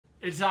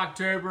It's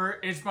October,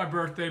 it's my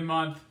birthday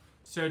month,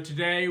 so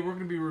today we're going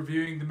to be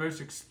reviewing the most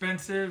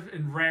expensive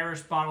and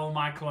rarest bottle in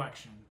my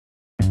collection.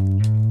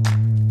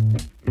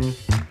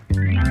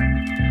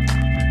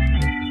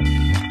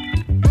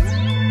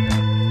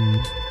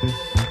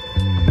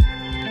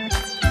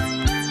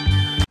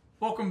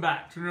 Welcome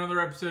back to another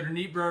episode of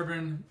Neat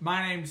Bourbon.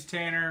 My name's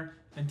Tanner,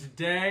 and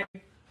today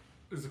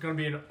is going to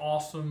be an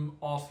awesome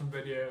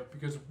video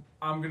because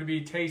I'm going to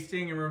be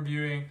tasting and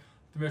reviewing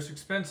the most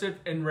expensive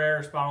and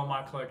rarest bottle in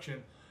my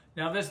collection.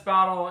 Now this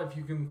bottle, if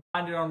you can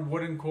find it on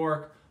wooden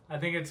cork, I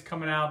think it's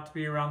coming out to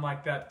be around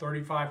like that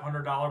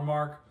 $3,500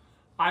 mark.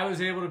 I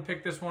was able to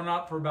pick this one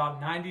up for about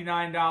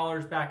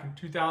 $99 back in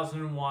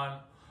 2001.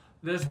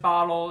 This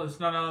bottle is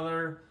none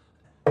other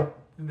than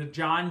the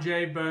John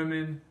J.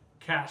 Bowman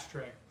Cask.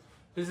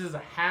 This is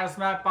a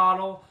hazmat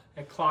bottle.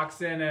 It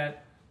clocks in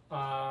at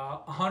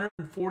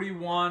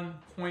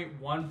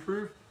 141.1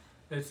 proof.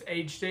 Its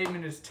age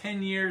statement is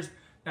 10 years.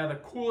 Now the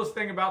coolest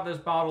thing about this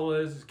bottle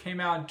is it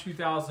came out in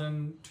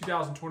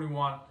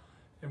 2021.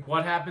 And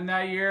what happened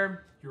that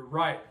year? You're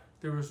right.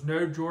 There was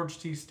no George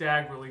T.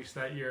 Stagg release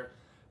that year.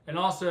 And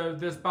also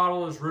this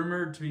bottle is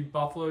rumored to be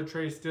Buffalo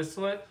Trace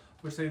distillate,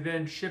 which they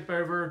then ship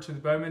over to the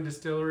Bowman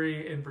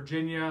distillery in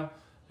Virginia.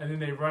 And then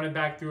they run it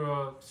back through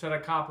a set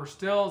of copper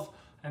stills.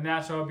 And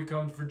that's how it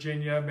becomes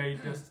Virginia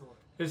made distillate.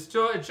 It's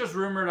just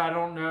rumored. I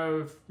don't know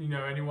if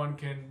anyone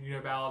can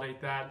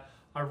validate that.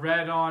 I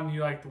read on the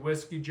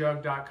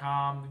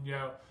whiskeyjug.com,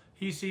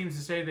 he seems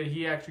to say that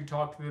he actually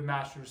talked to the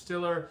master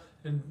distiller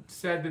and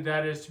said that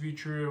that is to be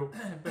true.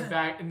 But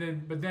then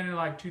in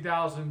like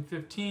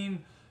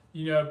 2015,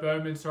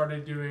 Bowman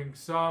started doing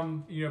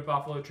some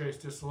Buffalo Trace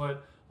distillate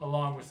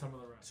along with some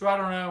of the rest. So I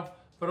don't know,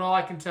 but all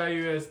I can tell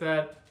you is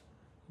that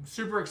I'm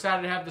super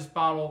excited to have this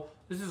bottle.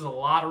 This is a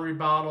lottery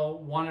bottle,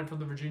 won it from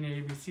the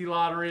Virginia ABC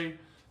lottery.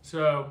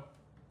 So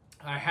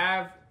I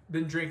have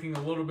been drinking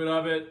a little bit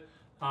of it.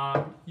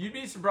 You'd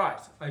be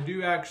surprised. I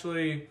do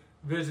actually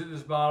visit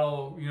this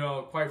bottle,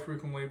 quite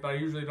frequently, but I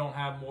usually don't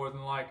have more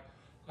than like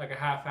a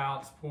half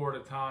ounce pour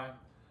at a time.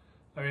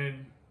 I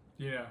mean,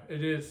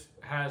 it is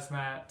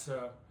hazmat,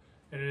 so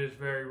and it is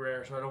very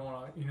rare, so I don't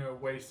want to,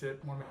 waste it.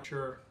 I want to make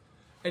sure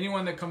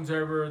anyone that comes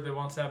over that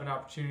wants to have an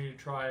opportunity to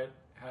try it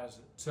has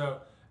it.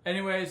 So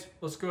anyways,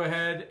 let's go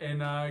ahead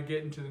and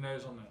get into the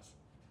nose on this.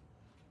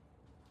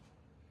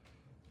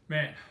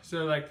 Man,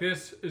 so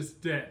this is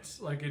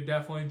dense. It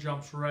definitely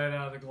jumps right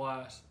out of the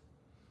glass.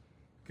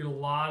 Get a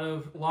lot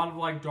of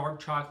like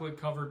dark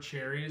chocolate covered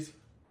cherries.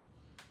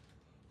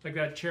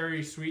 That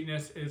cherry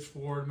sweetness is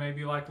for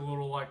maybe like a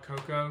little like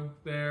cocoa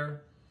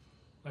there.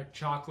 Like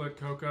chocolate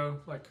cocoa,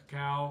 like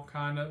cacao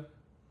kind of.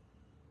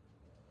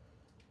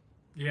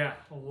 Yeah,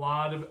 a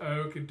lot of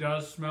oak. It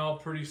does smell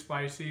pretty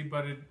spicy,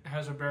 but it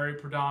has a very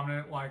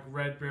predominant like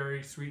red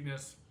berry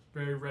sweetness,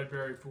 very red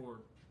berry forward.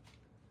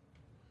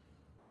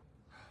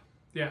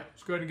 Yeah,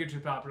 let's go ahead and get to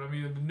the palate. I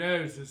mean, the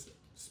nose is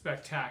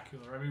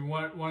spectacular. I mean,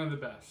 one of the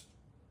best.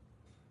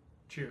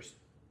 Cheers.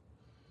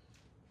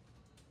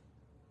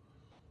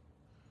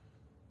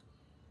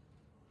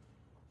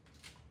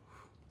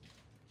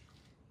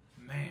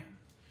 Man.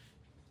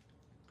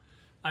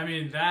 I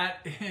mean,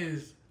 that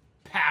is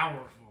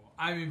powerful.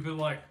 I mean,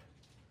 but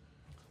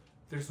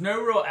there's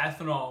no real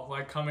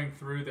ethanol coming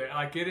through there.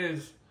 It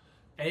is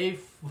a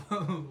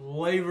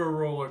flavor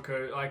roller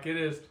coaster. It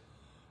is.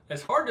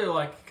 It's hard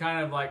to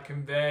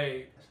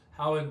convey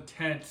how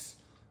intense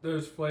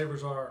those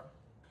flavors are.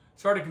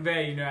 It's hard to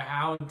convey,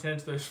 how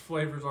intense those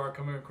flavors are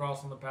coming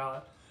across on the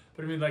palate.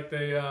 But I mean,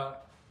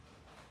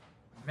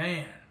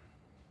 man.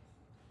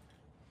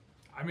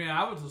 I mean,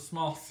 I was a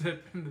small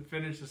sip and the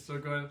finish is still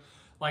good.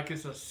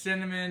 It's a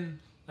cinnamon,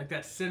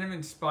 that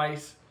cinnamon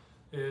spice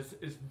is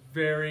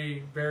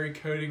very, very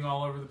coating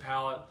all over the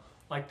palate.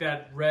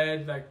 That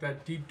red,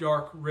 that deep,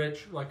 dark,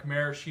 rich,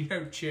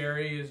 maraschino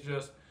cherry is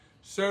just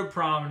so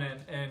prominent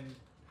and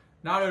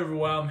not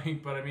overwhelming,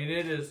 but I mean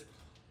it is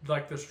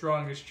the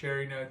strongest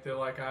cherry note that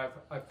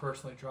I've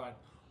personally tried.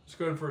 Let's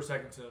go in for a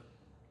second sip.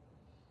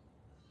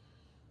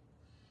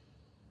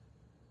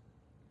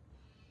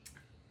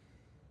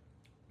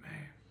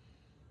 Man,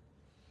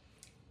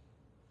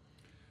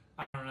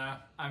 I don't know.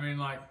 I mean,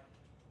 if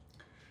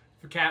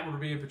a cat were to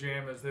be in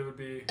pajamas, they would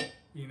be,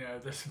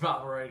 this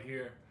bottle right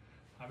here.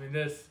 I mean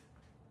this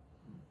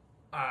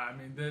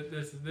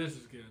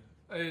is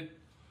good.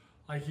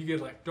 You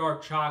get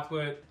dark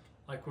chocolate,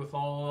 with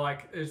all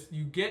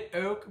you get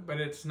oak,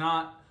 but it's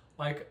not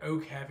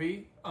oak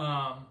heavy.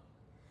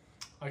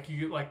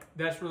 You get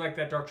that's where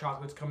that dark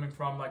chocolate's coming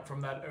from, from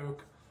that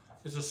oak.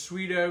 It's a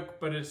sweet oak,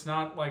 but it's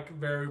not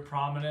very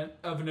prominent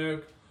of an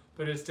oak,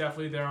 but it's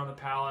definitely there on the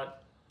palate.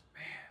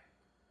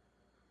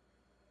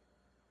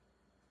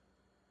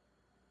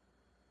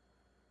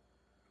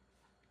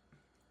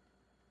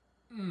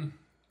 Man.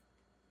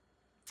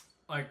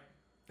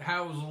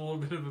 That was a little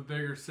bit of a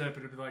bigger sip,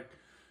 it'd be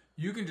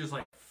you can just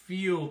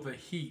feel the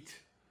heat,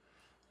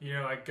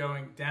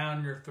 going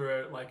down your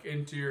throat,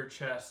 into your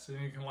chest,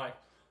 and you can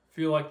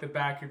feel the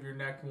back of your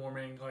neck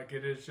warming.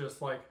 It is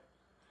just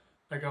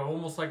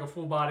almost like a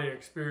full body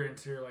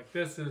experience here. Like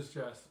this is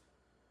just,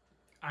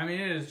 I mean,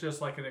 it is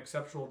just like an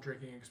exceptional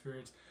drinking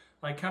experience.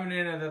 Like coming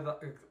in at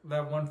that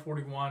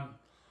 141,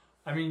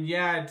 I mean,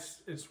 yeah,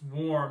 it's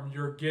warm.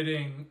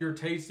 You're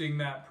tasting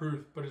that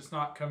proof, but it's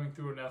not coming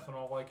through an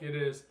ethanol. Like it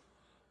is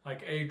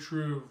like a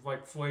true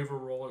like flavor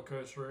roller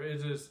coaster.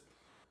 It is,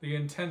 the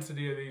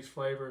intensity of these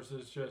flavors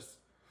is just,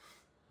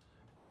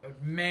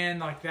 man,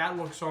 like that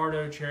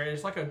Luxardo cherry.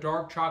 It's like a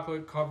dark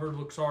chocolate covered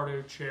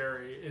Luxardo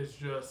cherry. It's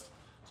just,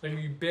 it's like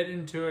you bit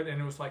into it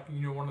and it was like,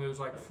 you know, one of those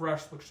like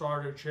fresh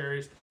Luxardo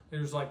cherries. It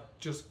was like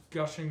just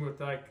gushing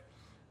with like,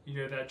 you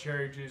know, that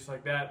cherry juice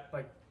like that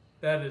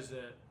is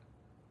it.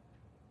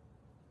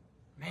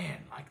 Man,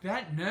 like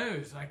that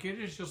nose, like it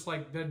is just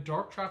like that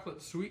dark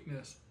chocolate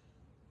sweetness.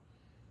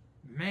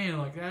 Man,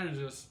 like that is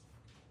just,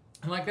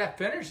 and like that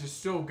finish is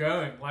still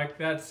going. Like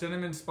that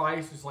cinnamon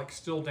spice is like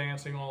still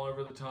dancing all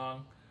over the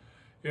tongue.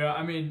 Yeah,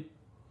 I mean,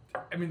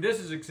 this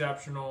is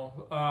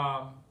exceptional.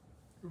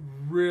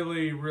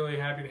 Really, really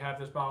happy to have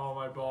this bottle on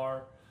my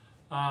bar.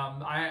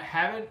 I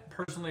haven't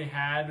personally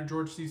had a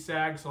George C.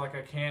 Stagg, so like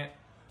I can't,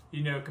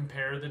 you know,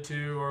 compare the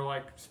two or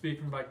like speak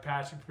from like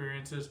past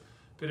experiences.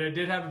 But I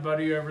did have a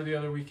buddy over the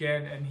other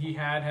weekend, and he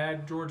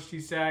had George C.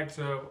 Stagg.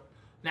 So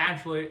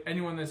naturally,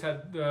 anyone that's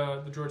had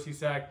the George C.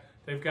 Stagg,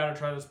 they've got to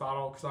try this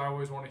bottle because I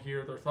always want to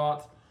hear their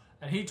thoughts.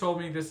 And he told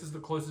me this is the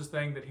closest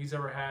thing that he's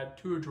ever had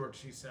to a George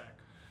C. Stagg.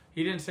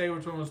 He didn't say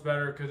which one was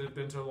better because it had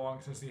been so long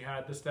since he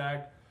had the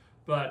Stagg.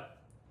 But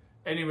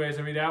anyways,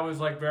 I mean, that was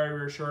like very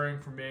reassuring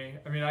for me.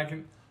 I mean, I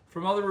can,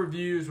 from other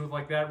reviews with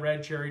like that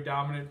red cherry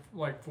dominant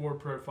like forward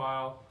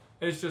profile,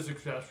 it's just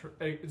exceptional.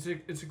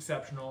 It's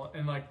exceptional.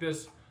 And like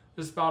this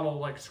bottle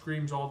like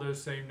screams all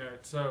those same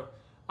notes. So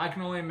I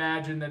can only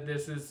imagine that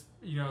this is,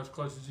 you know, as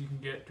close as you can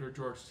get to a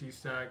George C.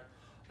 Stagg.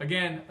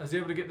 Again, I was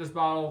able to get this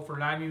bottle for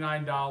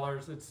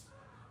 $99. It's,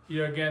 you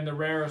know, again, the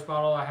rarest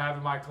bottle I have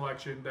in my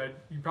collection that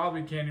you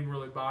probably can't even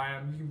really buy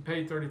them. You can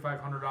pay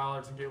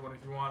 $3,500 and get one if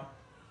you want,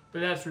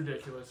 but that's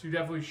ridiculous. You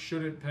definitely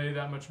shouldn't pay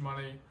that much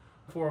money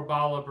for a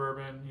bottle of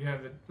bourbon. You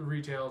have the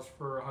retails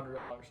for $100.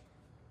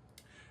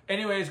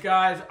 Anyways,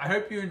 guys, I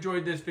hope you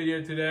enjoyed this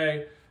video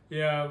today. You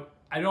know,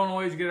 I don't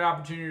always get an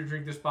opportunity to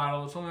drink this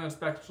bottle. It's only on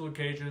special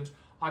occasions.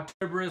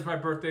 October is my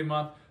birthday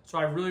month, so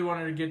I really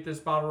wanted to get this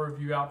bottle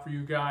review out for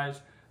you guys.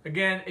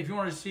 Again, if you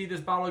want to see this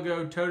bottle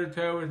go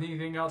toe-to-toe with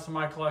anything else in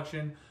my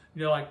collection,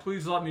 you know, like,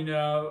 please let me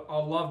know.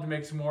 I'll love to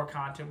make some more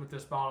content with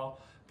this bottle.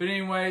 But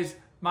anyways,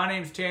 my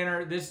name's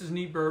Tanner. This is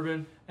Neat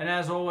Bourbon. And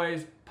as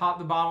always, pop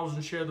the bottles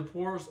and share the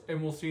pours,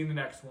 and we'll see you in the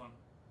next one.